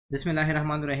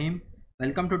Bismillahirrahmanirrahim.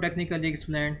 Welcome to Technically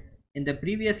Explained. In the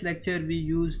previous lecture, we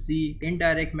used the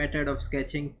indirect method of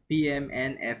sketching PM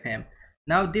and FM.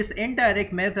 Now, this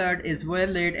indirect method is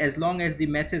valid as long as the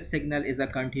message signal is a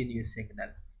continuous signal.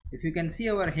 If you can see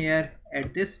over here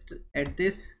at this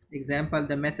example,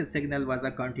 the message signal was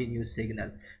a continuous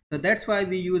signal. So that's why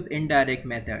we use indirect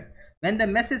method. When the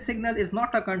message signal is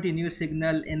not a continuous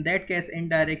signal, in that case,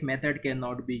 indirect method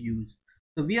cannot be used.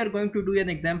 So we are going to do an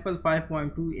example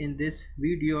 5.2 in this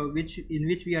video, in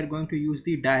which we are going to use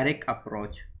the direct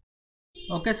approach.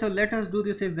 Okay, so let us do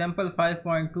this example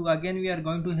 5.2. Again, we are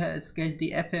going to sketch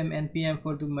the FM and PM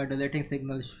for the modulating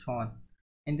signal shown.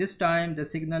 In this time, the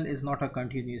signal is not a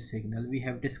continuous signal. We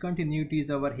have discontinuities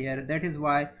over here. That is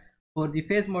why for the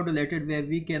phase modulated wave,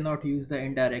 we cannot use the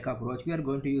indirect approach. We are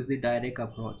going to use the direct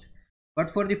approach. But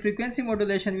for the frequency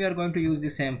modulation, we are going to use the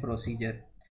same procedure.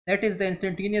 That is, the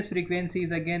instantaneous frequency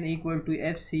is again equal to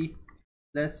fc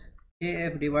plus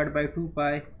kf divided by 2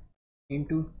 pi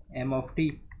into m of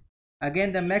t.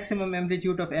 Again, the maximum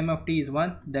amplitude of m of t is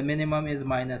 1, the minimum is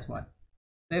minus 1.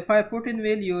 So if I put in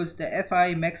values, the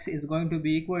fi max is going to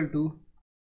be equal to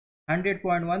 100.1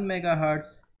 megahertz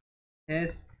as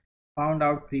found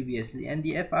out previously, and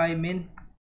the fi min,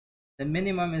 the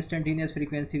minimum instantaneous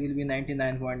frequency, will be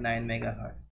 99.9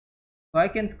 megahertz. So I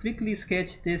can quickly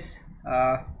sketch this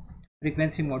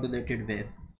frequency modulated wave.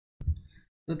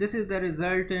 So this is the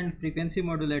resultant frequency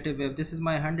modulated wave. This is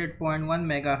my 100.1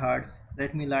 megahertz.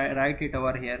 Let me write it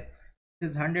over here.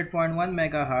 This is 100.1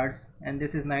 megahertz and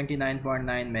this is 99.9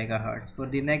 megahertz for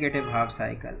the negative half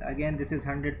cycle. Again, this is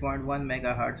 100.1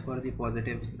 megahertz for the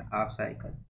positive half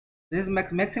cycle. This is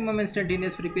maximum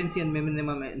instantaneous frequency and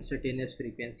minimum instantaneous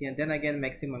frequency, and then again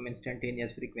maximum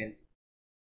instantaneous frequency.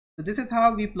 So this is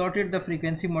how we plotted the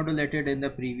frequency modulated in the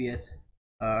previous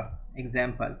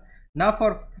example. Now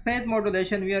for phase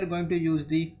modulation, we are going to use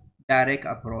the direct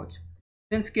approach.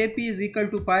 Since Kp is equal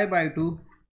to pi by 2,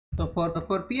 so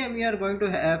for PM we are going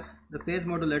to have the phase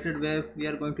modulated wave. We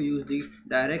are going to use the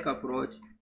direct approach,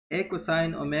 a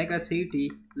cosine omega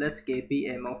ct plus Kp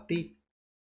m of t,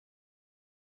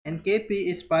 and Kp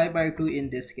is pi by 2 in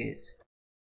this case.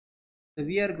 So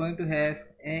we are going to have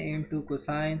a into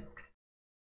cosine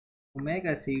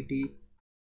omega ct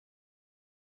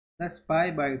plus pi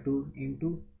by 2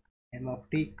 into m of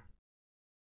t.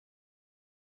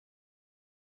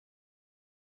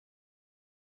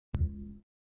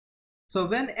 So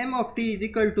when m of t is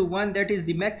equal to 1, that is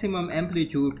the maximum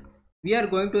amplitude, we are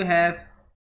going to have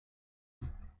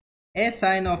a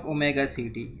sine of omega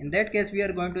ct. In that case, we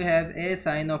are going to have a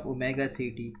sine of omega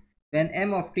ct when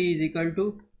m of t is equal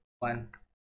to 1.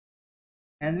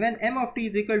 And when m of t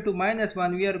is equal to minus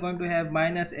 1, we are going to have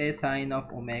minus a sine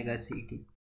of omega ct.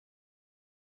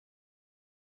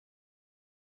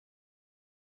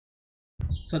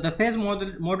 So the phase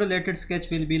modulated sketch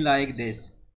will be like this.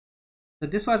 So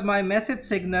this was my message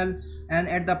signal, and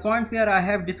at the point where I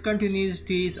have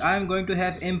discontinuities, I am going to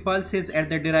have impulses at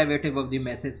the derivative of the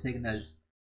message signals.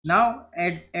 Now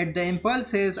at the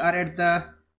impulses, or at the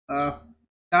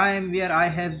time where I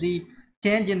have the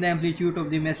change in the amplitude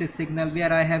of the message signal,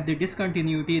 where I have the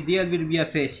discontinuity, there will be a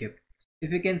phase shift.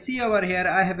 If you can see over here,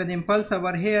 I have an impulse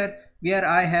over here where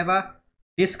I have a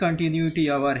discontinuity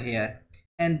over here,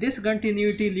 and this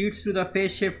continuity leads to the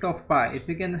phase shift of pi. If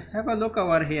you can have a look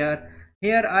over here,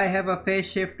 I have a phase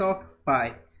shift of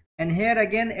pi, and here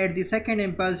again at the second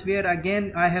impulse, where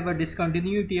again I have a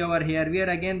discontinuity over here, where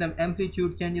again the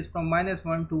amplitude changes from minus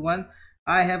 1 to 1,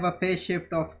 I have a phase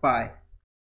shift of pi.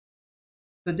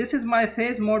 So this is my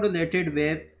phase modulated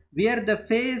wave, where the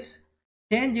phase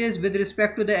changes with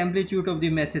respect to the amplitude of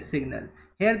the message signal.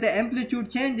 Here the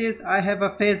amplitude changes, I have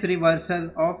a phase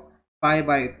reversal of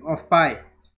pi.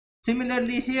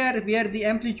 Similarly here, where the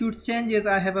amplitude changes,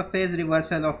 I have a phase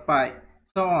reversal of pi,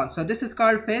 so on. So this is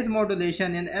called phase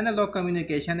modulation in analog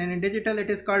communication, and in digital it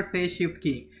is called phase shift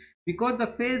keying, because the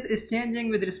phase is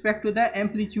changing with respect to the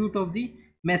amplitude of the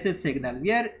message signal.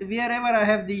 Wherever I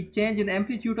have the change in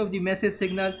amplitude of the message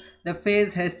signal, the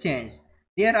phase has changed.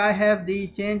 There I have the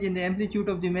change in the amplitude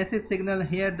of the message signal,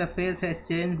 here the phase has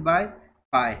changed by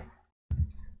pi,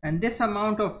 and this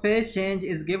amount of phase change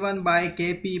is given by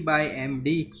Kp by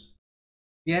Md,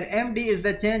 where Md is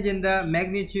the change in the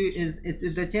magnitude,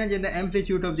 is the change in the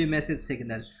amplitude of the message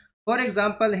signal. For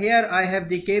example, here I have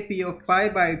the Kp of pi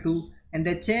by 2, and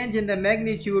the change in the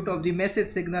magnitude of the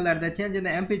message signal, or the change in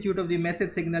the amplitude of the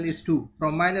message signal, is 2,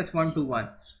 from minus 1 to 1.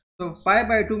 So pi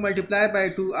by 2 multiplied by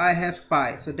 2, I have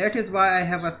pi. So that is why I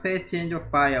have a phase change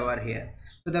of pi over here.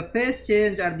 So the phase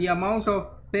change, or the amount of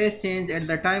phase change at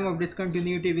the time of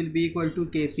discontinuity, will be equal to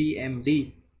Kp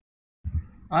Md.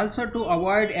 Also, to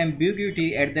avoid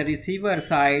ambiguity at the receiver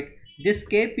side, this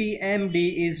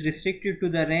kpmd is restricted to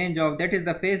the range of, that is,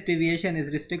 the phase deviation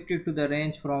is restricted to the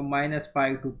range from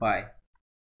 -pi to pi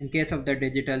in case of the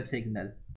digital signal.